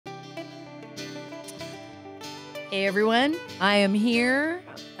Hey everyone, I am here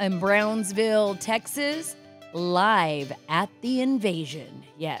in Brownsville, Texas, live at the invasion.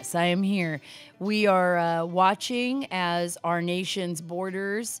 Yes, I am here. We are watching as our nation's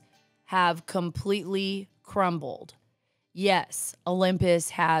borders have completely crumbled. Yes,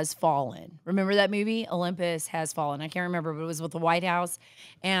 Olympus has fallen. Remember that movie? Olympus Has Fallen. I can't remember, but it was with the White House.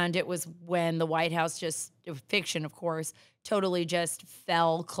 And it was when the White House just, fiction, of course, totally just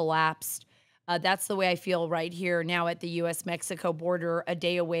fell, collapsed. That's the way I feel right here now at the U.S.-Mexico border, a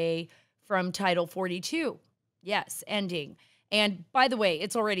day away from Title 42. Yes, ending. And by the way,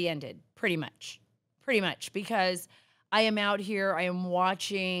 it's already ended, pretty much, because I am out here, I am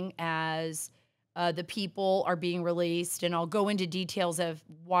watching as the people are being released, and I'll go into details of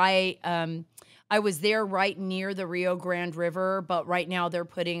why I was there right near the Rio Grande River, but right now they're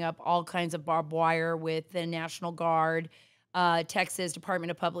putting up all kinds of barbed wire with the National Guard. Texas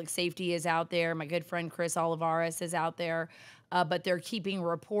Department of Public Safety is out there. My good friend Chris Olivares is out there, but they're keeping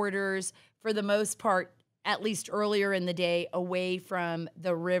reporters, for the most part, at least earlier in the day, away from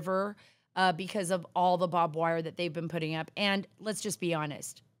the river because of all the barbed wire that they've been putting up. And let's just be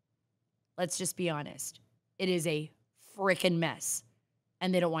honest. It is a freaking mess,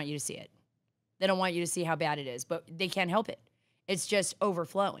 and they don't want you to see it. They don't want you to see how bad it is, but they can't help it. It's just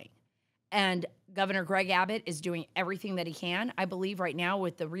overflowing. And Governor Greg Abbott is doing everything that he can, I believe, right now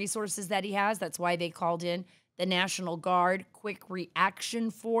with the resources that he has. That's why they called in the National Guard Quick Reaction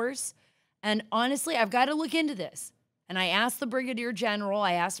Force. And honestly, I've got to look into this. And I asked Brigadier General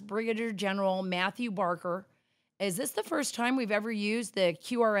Matthew Barker, is this the first time we've ever used the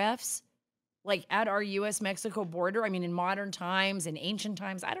QRFs, like at our U.S.-Mexico border? I mean, in modern times, in ancient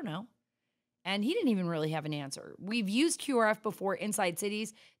times, I don't know. And he didn't even really have an answer. We've used QRF before inside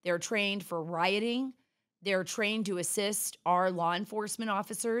cities. They're trained for rioting. They're trained to assist our law enforcement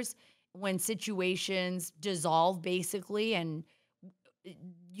officers when situations dissolve, basically, and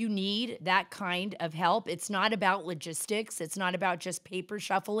you need that kind of help. It's not about logistics. It's not about just paper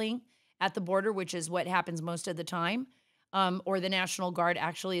shuffling at the border, which is what happens most of the time. Or the National Guard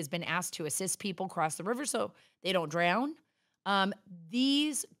actually has been asked to assist people cross the river so they don't drown.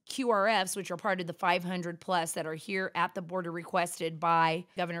 These QRFs, which are part of the 500 plus that are here at the border requested by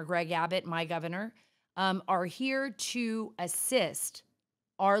Governor Greg Abbott, my governor, are here to assist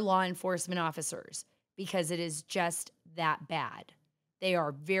our law enforcement officers because it is just that bad. They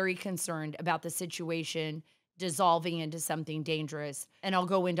are very concerned about the situation dissolving into something dangerous. And I'll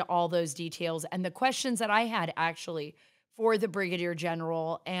go into all those details and the questions that I had actually for the Brigadier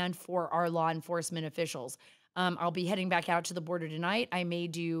General and for our law enforcement officials. I'll be heading back out to the border tonight. I may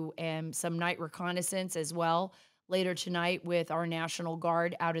do some night reconnaissance as well later tonight with our National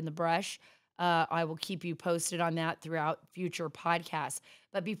Guard out in the brush. I will keep you posted on that throughout future podcasts.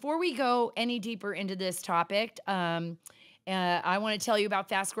 But before we go any deeper into this topic, I want to tell you about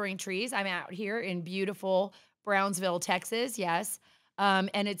Fast Growing Trees. I'm out here in beautiful Brownsville, Texas, yes.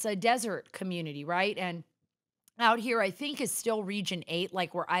 And it's a desert community, right? And out here, I think, is still Region 8,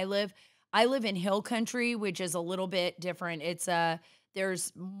 like where I live. I live in hill country, which is a little bit different. It's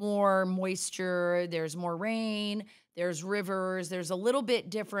there's more moisture, there's more rain, there's rivers, there's a little bit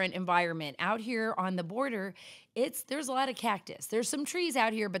different environment. Out here on the border, there's a lot of cactus. There's some trees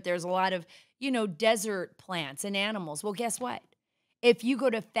out here, but there's a lot of, desert plants and animals. Well, guess what? If you go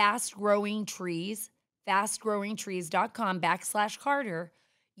to fastgrowingtrees.com/Carter,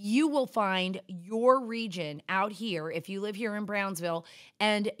 you will find your region out here, if you live here in Brownsville,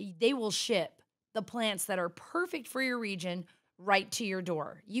 and they will ship the plants that are perfect for your region right to your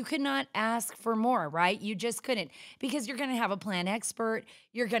door. You could not ask for more, right? You just couldn't, because you're going to have a plant expert.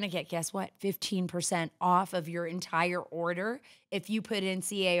 You're going to get, guess what, 15% off of your entire order if you put in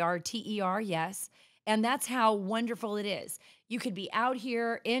CARTER, yes. And that's how wonderful it is. You could be out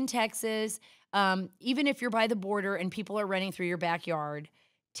here in Texas, even if you're by the border and people are running through your backyard.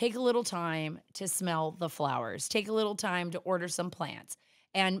 Take a little time to smell the flowers. Take a little time to order some plants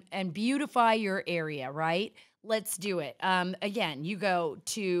and beautify your area, right? Let's do it. Again, you go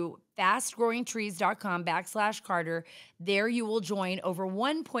to fastgrowingtrees.com/Carter. There you will join over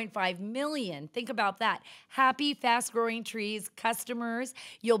 1.5 million. Think about that. Happy Fast Growing Trees customers.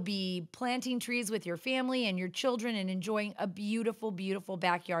 You'll be planting trees with your family and your children and enjoying a beautiful, beautiful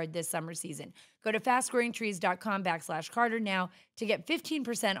backyard this summer season. Go to fastgrowingtrees.com/Carter now to get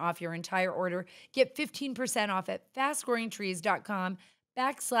 15% off your entire order. Get 15% off at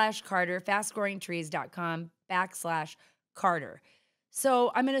fastgrowingtrees.com/Carter, fastgrowingtrees.com/Carter.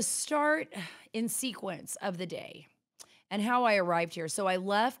 So I'm going to start in sequence of the day and how I arrived here. So I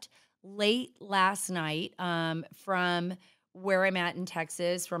left late last night from where I'm at in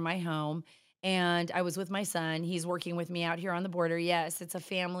Texas, from my home, and I was with my son. He's working with me out here on the border. Yes, it's a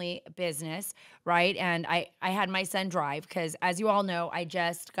family business, right? And I had my son drive because, as you all know, I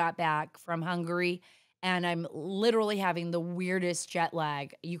just got back from Hungary, and I'm literally having the weirdest jet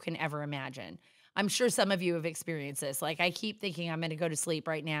lag you can ever imagine. I'm sure some of you have experienced this. Like, I keep thinking I'm going to go to sleep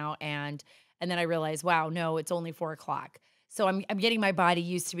right now, and then I realize, wow, no, it's only 4 o'clock. So I'm getting my body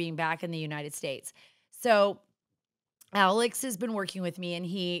used to being back in the United States. So Alex has been working with me, and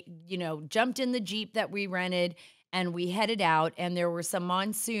he, jumped in the Jeep that we rented, and we headed out, and there were some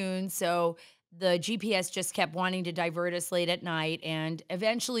monsoons. So the GPS just kept wanting to divert us late at night. And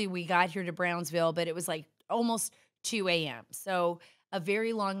eventually we got here to Brownsville, but it was like almost 2 a.m. So a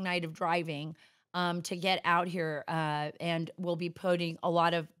very long night of driving to get out here. And we'll be putting a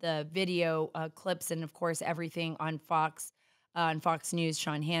lot of the video clips and, of course, everything on Fox News,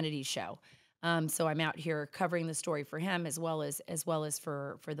 Sean Hannity's show. So I'm out here covering the story for him as well as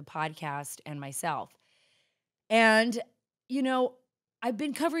for the podcast and myself. And I've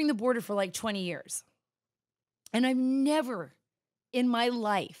been covering the border for like 20 years. And I've never in my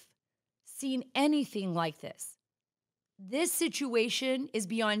life seen anything like this. This situation is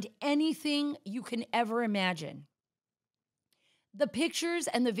beyond anything you can ever imagine. The pictures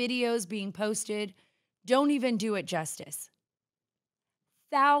and the videos being posted don't even do it justice.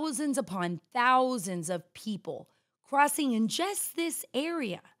 Thousands upon thousands of people crossing in just this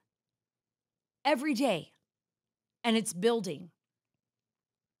area every day. And it's building.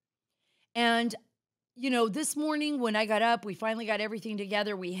 And, this morning when I got up, we finally got everything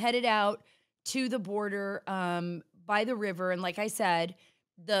together. We headed out to the border by the river. And like I said,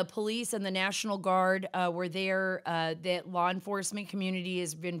 the police and the National Guard were there. The law enforcement community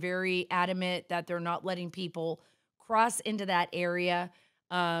has been very adamant that they're not letting people cross into that area.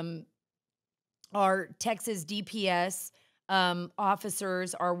 Our Texas DPS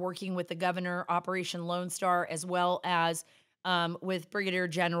officers are working with the governor, Operation Lone Star, as well as with Brigadier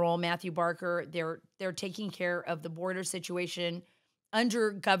General Matthew Barker. They're taking care of the border situation under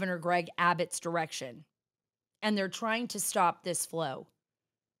Governor Greg Abbott's direction. And they're trying to stop this flow.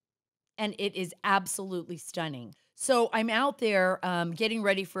 And it is absolutely stunning. So I'm out there getting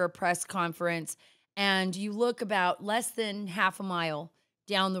ready for a press conference, and you look about less than half a mile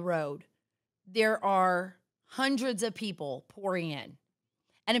down the road, there are hundreds of people pouring in.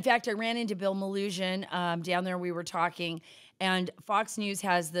 And in fact, I ran into Bill Malusian down there. We were talking, and Fox News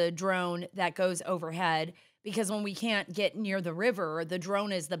has the drone that goes overhead because when we can't get near the river, the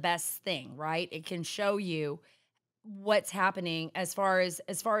drone is the best thing, right? It can show you what's happening as far as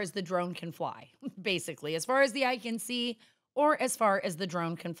the drone can fly, basically, as far as the eye can see or as far as the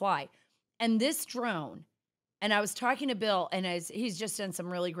drone can fly. And this drone, and I was talking to Bill, and as he's just done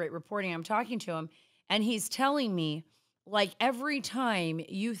some really great reporting, I'm talking to him, and he's telling me, like, every time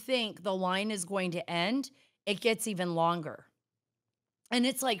you think the line is going to end, it gets even longer. And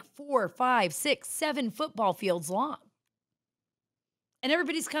it's like 4, 5, 6, 7 football fields long. And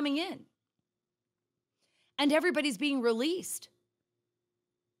everybody's coming in. And everybody's being released.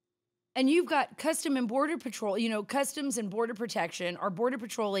 And you've got Customs and Border Patrol, Customs and Border Protection, our Border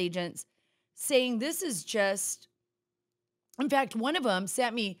Patrol agents saying this is just, in fact, one of them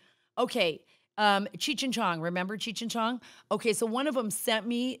sent me, Cheech and Chong, remember Cheech and Chong? Okay, so one of them sent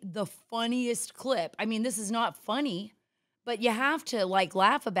me the funniest clip. I mean, this is not funny, but you have to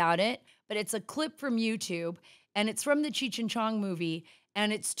laugh about it. But it's a clip from YouTube, and it's from the Cheech and Chong movie,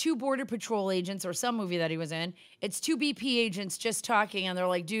 and it's 2 Border Patrol agents, or some movie that he was in. It's 2 BP agents just talking, and they're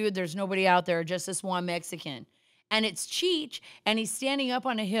like, dude, there's nobody out there, just this one Mexican. And it's Cheech, and he's standing up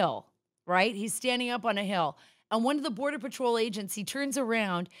on a hill, right? He's standing up on a hill. And one of the Border Patrol agents, he turns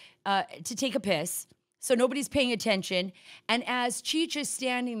around to take a piss, so nobody's paying attention. And as Cheech is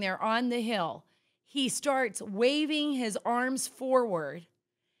standing there on the hill, he starts waving his arms forward,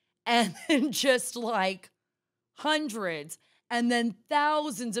 and then just hundreds and then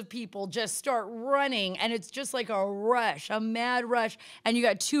thousands of people just start running, and it's just like a rush, a mad rush. And you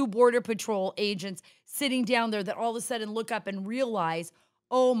got 2 Border Patrol agents sitting down there that all of a sudden look up and realize,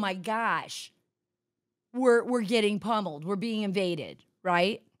 oh my gosh, we're getting pummeled. We're being invaded,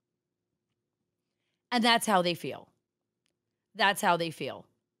 right? And that's how they feel. That's how they feel.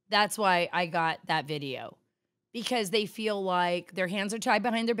 That's why I got that video, because they feel like their hands are tied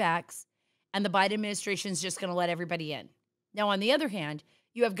behind their backs and the Biden administration is just going to let everybody in. Now, on the other hand,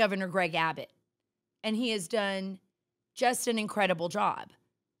 you have Governor Greg Abbott, and he has done just an incredible job,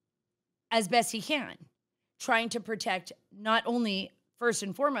 as best he can, trying to protect not only, first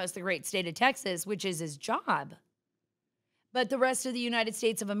and foremost, the great state of Texas, which is his job, but the rest of the United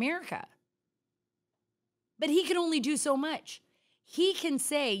States of America. But he can only do so much. He can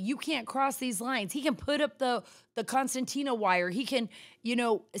say, you can't cross these lines. He can put up the Constantina wire. He can,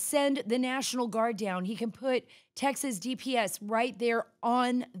 send the National Guard down. He can put Texas DPS right there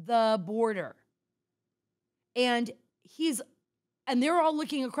on the border. And they're all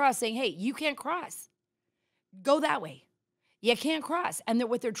looking across saying, hey, you can't cross. Go that way. You can't cross. And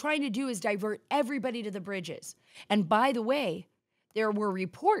what they're trying to do is divert everybody to the bridges. And by the way, there were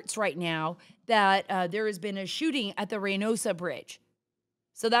reports right now that there has been a shooting at the Reynosa Bridge.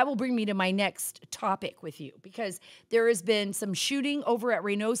 So that will bring me to my next topic with you, because there has been some shooting over at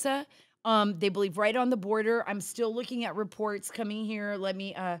Reynosa. They believe right on the border. I'm still looking at reports coming here. Let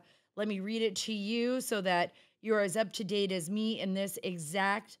me read it to you so that you're as up to date as me in this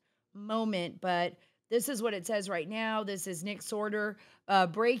exact moment. But this is what it says right now. This is Nick Sorter.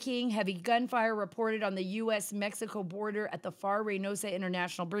 Breaking heavy gunfire reported on the U.S.-Mexico border at the far Reynosa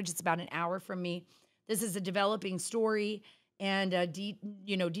International Bridge. It's about an hour from me. This is a developing story, and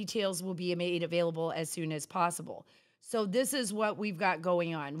details will be made available as soon as possible. So this is what we've got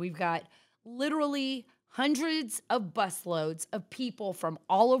going on. We've got literally hundreds of busloads of people from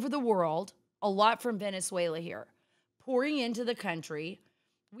all over the world, a lot from Venezuela here, pouring into the country.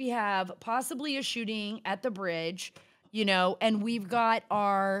 We have possibly a shooting at the bridge, and we've got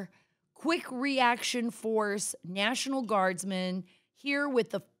our quick reaction force, National Guardsmen here with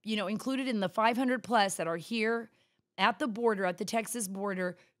the, included in the 500 plus that are here at the border, at the Texas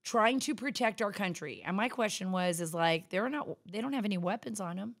border, trying to protect our country. And my question is like, they don't have any weapons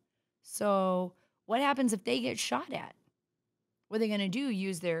on them. So what happens if they get shot at? What are they going to do?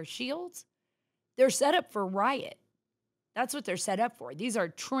 Use their shields? They're set up for riot. That's what they're set up for. These are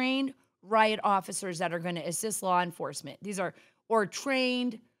trained riot officers that are going to assist law enforcement. Or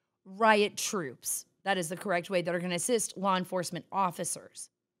trained riot troops. That is the correct way, that are going to assist law enforcement officers,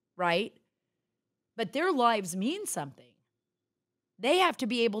 right? But their lives mean something. They have to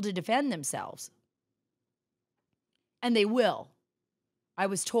be able to defend themselves. And they will. I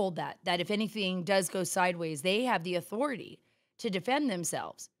was told that if anything does go sideways, they have the authority to defend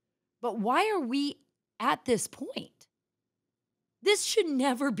themselves. But why are we at this point? This should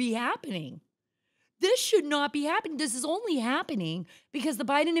never be happening. This should not be happening. This is only happening because the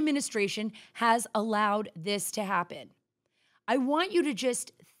Biden administration has allowed this to happen. I want you to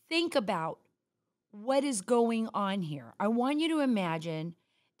just think about what is going on here. I want you to imagine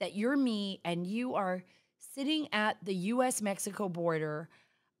that you're me and you are sitting at the U.S.-Mexico border,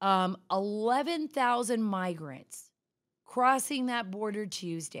 11,000 migrants crossing that border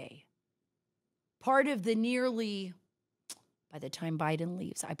Tuesday. Part of the nearly, by the time Biden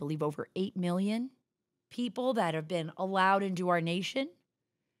leaves, I believe over 8 million people that have been allowed into our nation.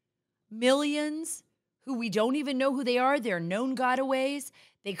 Millions who we don't even know who they are. They're known gotaways.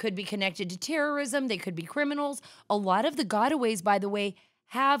 They could be connected to terrorism. They could be criminals. A lot of the gotaways, by the way,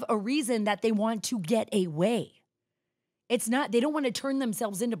 have a reason that they want to get away. They don't want to turn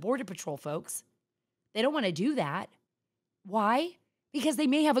themselves into Border Patrol folks. They don't want to do that. Why? Because they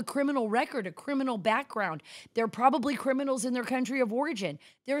may have a criminal record, a criminal background. They're probably criminals in their country of origin.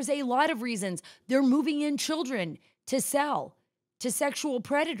 There's a lot of reasons. They're moving in children to sell to sexual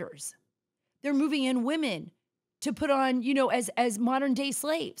predators. They're moving in women to put on, as modern day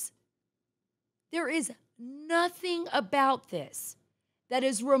slaves. There is nothing about this that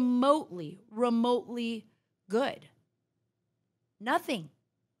is remotely good. Nothing.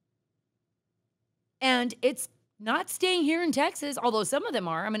 And it's not staying here in Texas, although some of them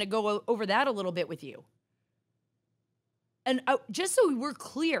are. I'm going to go over that a little bit with you. And just so we're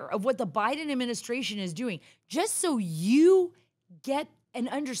clear of what the Biden administration is doing, just so you get and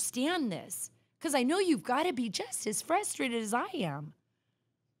understand this, because I know you've got to be just as frustrated as I am.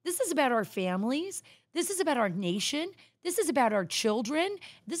 This is about our families. This is about our nation. This is about our children.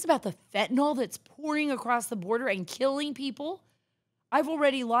 This is about the fentanyl that's pouring across the border and killing people. I've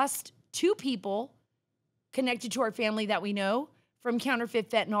already lost 2 people connected to our family that we know from counterfeit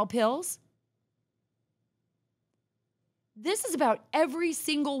fentanyl pills. This is about every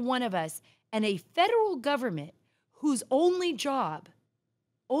single one of us and a federal government whose only job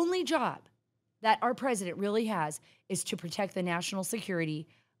that our president really has is to protect the national security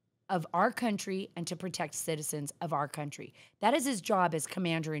of our country and to protect citizens of our country. That is his job as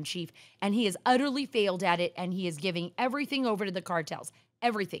commander-in-chief, and he has utterly failed at it, and he is giving everything over to the cartels.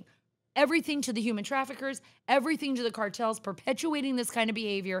 Everything. Everything to the human traffickers, everything to the cartels, perpetuating this kind of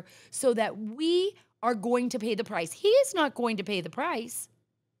behavior so that we are going to pay the price. He is not going to pay the price.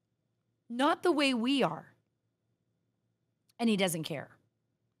 Not the way we are. And he doesn't care.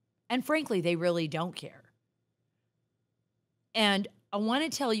 And frankly, they really don't care. And I want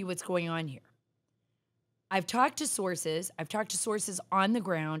to tell you what's going on here. I've talked to sources. I've talked to sources on the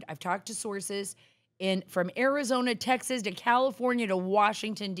ground. I've talked to sources from Arizona, Texas, to California, to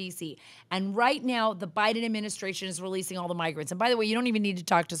Washington, D.C. And right now, the Biden administration is releasing all the migrants. And by the way, you don't even need to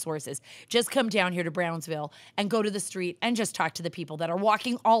talk to sources. Just come down here to Brownsville and go to the street and just talk to the people that are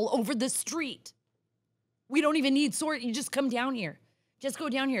walking all over the street. We don't even need source. You just come down here. Just go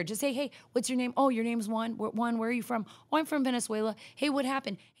down here. Just say, hey, what's your name? Oh, your name's Juan. Juan, where are you from? Oh, I'm from Venezuela. Hey, what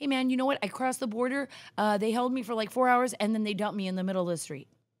happened? Hey, man, you know what? I crossed the border. They held me for like 4 hours, and then they dumped me in the middle of the street.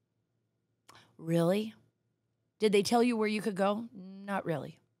 Really? Did they tell you where you could go? Not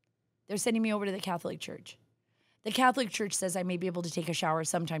really. They're sending me over to the Catholic Church. The Catholic Church says I may be able to take a shower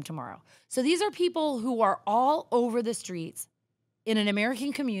sometime tomorrow. So these are people who are all over the streets in an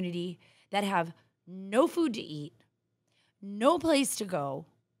American community that have no food to eat, no place to go,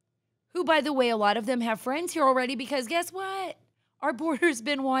 who, by the way, a lot of them have friends here already because guess what? Our border's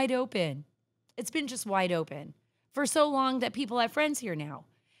been wide open. It's been just wide open for so long that people have friends here now,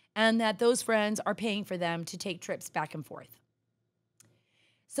 and that those friends are paying for them to take trips back and forth.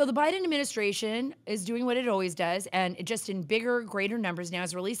 So the Biden administration is doing what it always does, and it just in bigger, greater numbers now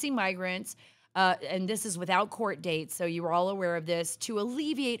is releasing migrants, and this is without court dates, so you were all aware of this, to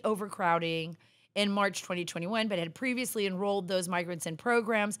alleviate overcrowding in March 2021, but had previously enrolled those migrants in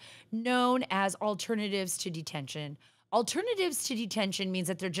programs known as alternatives to detention. Alternatives to detention means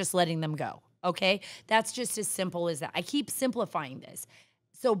that they're just letting them go, okay? That's just as simple as that. I keep simplifying this.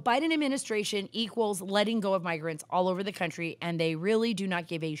 So Biden administration equals letting go of migrants all over the country, and they really do not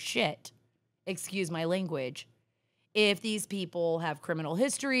give a shit, excuse my language, if these people have criminal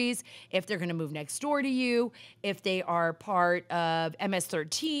histories, if they're gonna move next door to you, if they are part of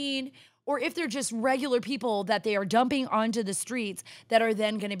MS-13, or if they're just regular people that they are dumping onto the streets that are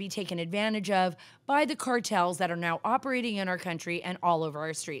then going to be taken advantage of by the cartels that are now operating in our country and all over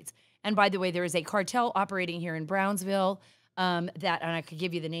our streets. And by the way, there is a cartel operating here in Brownsville and I could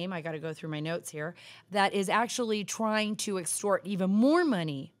give you the name, I got to go through my notes here, that is actually trying to extort even more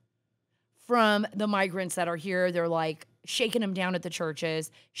money from the migrants that are here. They're like shaking them down at the churches,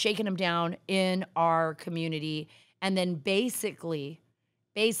 shaking them down in our community, and then basically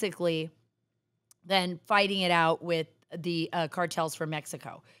then fighting it out with the cartels from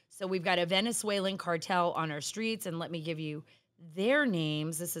Mexico. So we've got a Venezuelan cartel on our streets, and let me give you their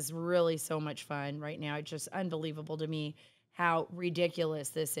names. This is really so much fun right now. It's just unbelievable to me how ridiculous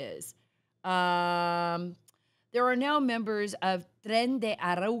this is. There are now members of Tren de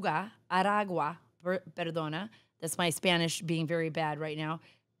Aragua, perdona, that's my Spanish being very bad right now.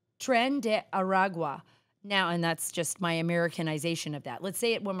 Tren de Aragua. Now, and that's just my Americanization of that. Let's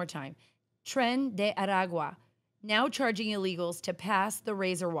say it one more time. Tren de Aragua, now charging illegals to pass the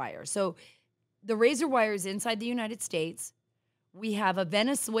razor wire. So the razor wire is inside the United States. We have a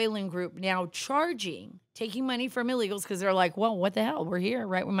Venezuelan group now taking money from illegals because they're like, well, what the hell? We're here,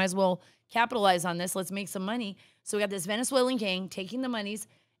 right? We might as well capitalize on this. Let's make some money. So we got this Venezuelan gang taking the monies.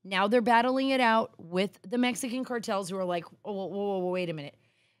 Now they're battling it out with the Mexican cartels who are like, oh, whoa, wait a minute.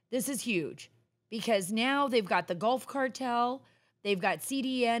 This is huge. Because now they've got the Gulf cartel, they've got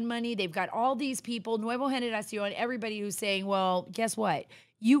CDN money, they've got all these people, Nuevo Generacion, everybody who's saying, well, guess what?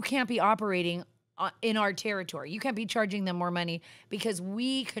 You can't be operating in our territory. You can't be charging them more money because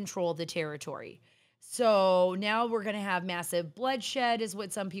we control the territory. So now we're going to have massive bloodshed is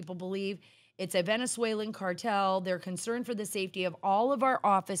what some people believe. It's a Venezuelan cartel. They're concerned for the safety of all of our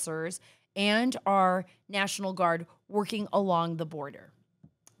officers and our National Guard working along the border,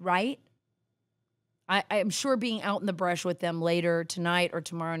 right? I'm sure being out in the brush with them later tonight or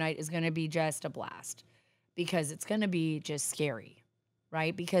tomorrow night is going to be just a blast because it's going to be just scary,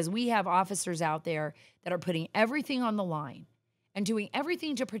 right? Because we have officers out there that are putting everything on the line and doing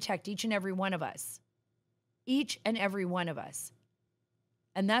everything to protect each and every one of us. Each and every one of us.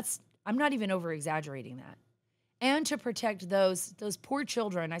 And I'm not even over exaggerating that. And to protect those poor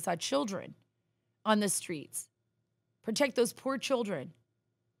children. I saw children on the streets. Protect those poor children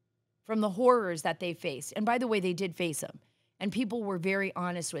from the horrors that they faced. And by the way, they did face them. And people were very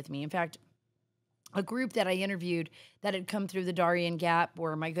honest with me. In fact, a group that I interviewed that had come through the Darien Gap,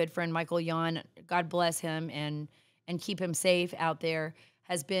 where my good friend Michael Yon, God bless him and keep him safe out there,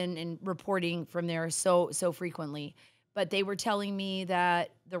 has been in reporting from there so frequently. But they were telling me that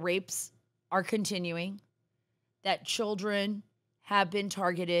the rapes are continuing, that children have been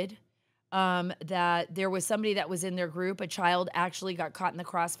targeted, that there was somebody that was in their group, a child actually got caught in the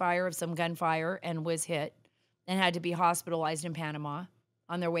crossfire of some gunfire and was hit and had to be hospitalized in Panama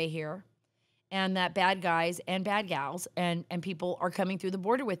on their way here. And that bad guys and bad gals and people are coming through the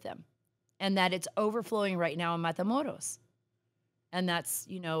border with them. And that it's overflowing right now in Matamoros. And that's,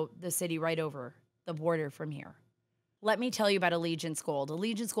 the city right over the border from here. Let me tell you about Allegiance Gold.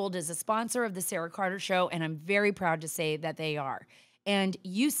 Allegiance Gold is a sponsor of the Sara Carter Show, and I'm very proud to say that they are. And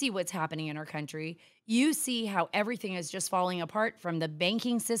you see what's happening in our country. You see how everything is just falling apart, from the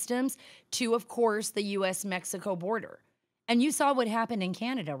banking systems to, of course, the U.S.-Mexico border. And you saw what happened in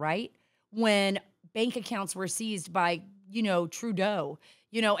Canada, right? When bank accounts were seized by, Trudeau,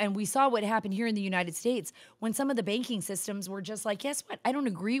 and we saw what happened here in the United States when some of the banking systems were just like, guess what? I don't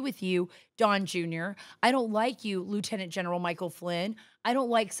agree with you, Don Jr. I don't like you, Lieutenant General Michael Flynn. I don't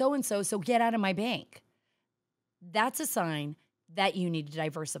like so-and-so, so get out of my bank. That's a sign that you need to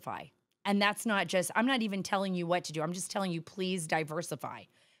diversify. And that's not just, I'm not even telling you what to do. I'm just telling you, please diversify.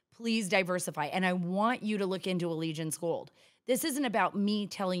 Please diversify. And I want you to look into Allegiance Gold. This isn't about me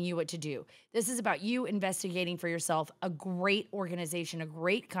telling you what to do. This is about you investigating for yourself a great organization, a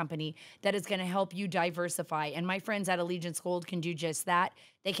great company that is going to help you diversify. And my friends at Allegiance Gold can do just that.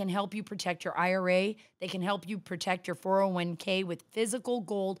 They can help you protect your IRA. They can help you protect your 401k with physical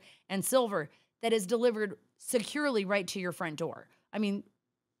gold and silver that is delivered securely right to your front door. I mean,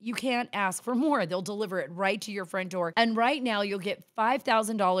 you can't ask for more. They'll deliver it right to your front door. And right now, you'll get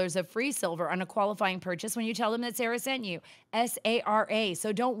 $5,000 of free silver on a qualifying purchase when you tell them that Sara sent you. SARA.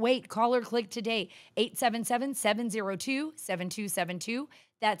 So don't wait. Call or click today. 877-702-7272.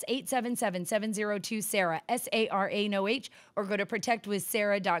 That's 877-702-SARA. SARA, no H. Or go to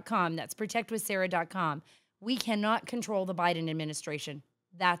protectwithsara.com. That's protectwithsara.com. We cannot control the Biden administration.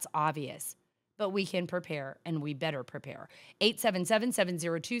 That's obvious. But we can prepare, and we better prepare.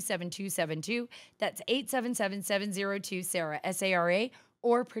 877-702-7272. That's 877-702-SARA, SARA,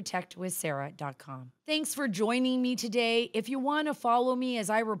 or protectwithsara.com. Thanks for joining me today. If you want to follow me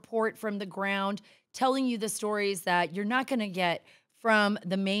as I report from the ground, telling you the stories that you're not going to get from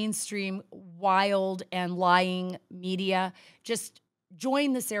the mainstream wild and lying media, just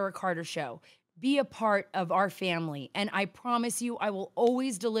join the Sara Carter Show. Be a part of our family. And I promise you, I will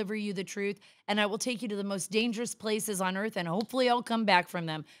always deliver you the truth, and I will take you to the most dangerous places on earth, and hopefully I'll come back from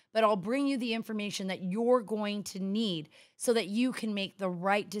them. But I'll bring you the information that you're going to need so that you can make the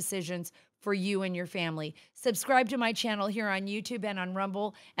right decisions for you and your family. Subscribe to my channel here on YouTube and on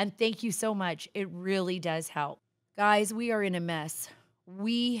Rumble, and thank you so much. It really does help. Guys, we are in a mess.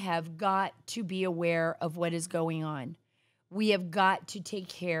 We have got to be aware of what is going on. We have got to take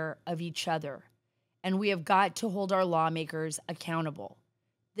care of each other. And we have got to hold our lawmakers accountable.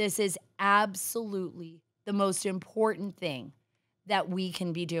 This is absolutely the most important thing that we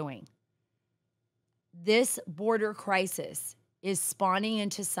can be doing. This border crisis is spawning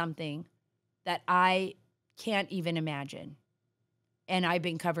into something that I can't even imagine. And I've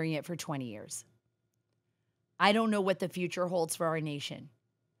been covering it for 20 years. I don't know what the future holds for our nation,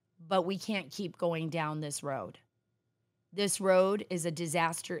 but we can't keep going down this road. This road is a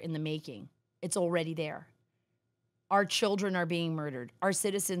disaster in the making. It's already there. Our children are being murdered. Our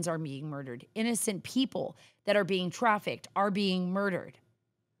citizens are being murdered. Innocent people that are being trafficked are being murdered.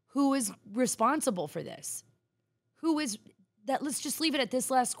 Who is responsible for this? Who is that? Let's just leave it at this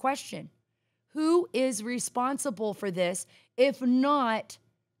last question. Who is responsible for this, if not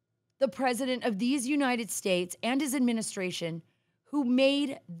the president of these United States and his administration, who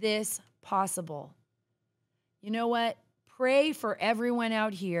made this possible? You know what? Pray for everyone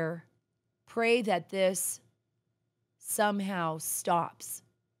out here. Pray that this somehow stops.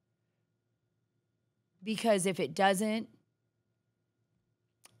 Because if it doesn't,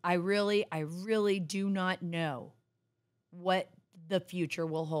 I really do not know what the future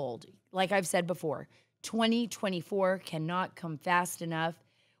will hold. Like I've said before, 2024 cannot come fast enough.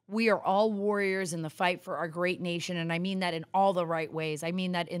 We are all warriors in the fight for our great nation. And I mean that in all the right ways. I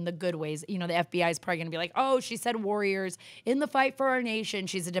mean that in the good ways. You know, the FBI is probably going to be like, oh, she said warriors in the fight for our nation.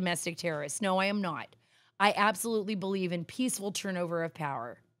 She's a domestic terrorist. No, I am not. I absolutely believe in peaceful turnover of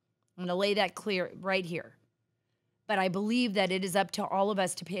power. I'm going to lay that clear right here. But I believe that it is up to all of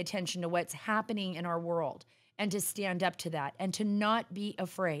us to pay attention to what's happening in our world and to stand up to that and to not be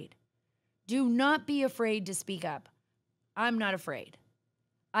afraid. Do not be afraid to speak up. I'm not afraid.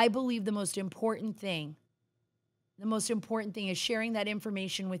 I believe the most important thing is sharing that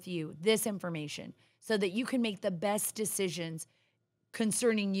information with you, this information, so that you can make the best decisions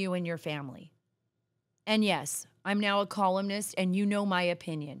concerning you and your family. And yes, I'm now a columnist, and you know my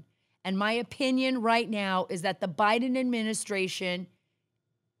opinion. And my opinion right now is that the Biden administration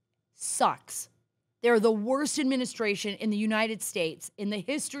sucks. They're the worst administration in the United States, in the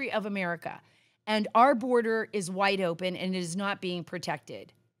history of America. And our border is wide open, and it is not being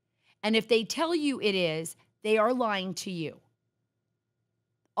protected. And if they tell you it is, they are lying to you.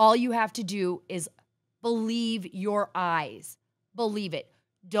 All you have to do is believe your eyes. Believe it.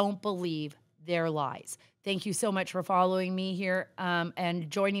 Don't believe their lies. Thank you so much for following me here and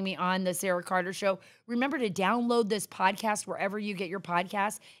joining me on the Sara Carter Show. Remember to download this podcast wherever you get your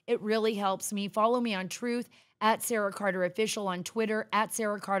podcasts. It really helps me. Follow me on Truth at Sara Carter Official, on Twitter at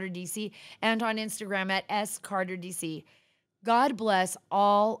Sara Carter DC, and on Instagram at SCarterDC. God bless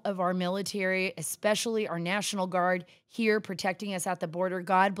all of our military, especially our National Guard here protecting us at the border.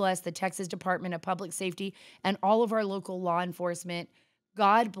 God bless the Texas Department of Public Safety and all of our local law enforcement.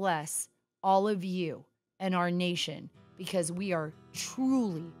 God bless all of you and our nation, because we are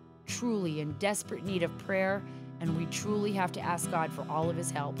truly, truly in desperate need of prayer, and we truly have to ask God for all of his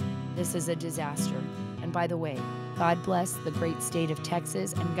help. This is a disaster. And by the way, God bless the great state of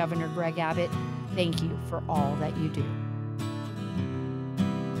Texas and Governor Greg Abbott. Thank you for all that you do.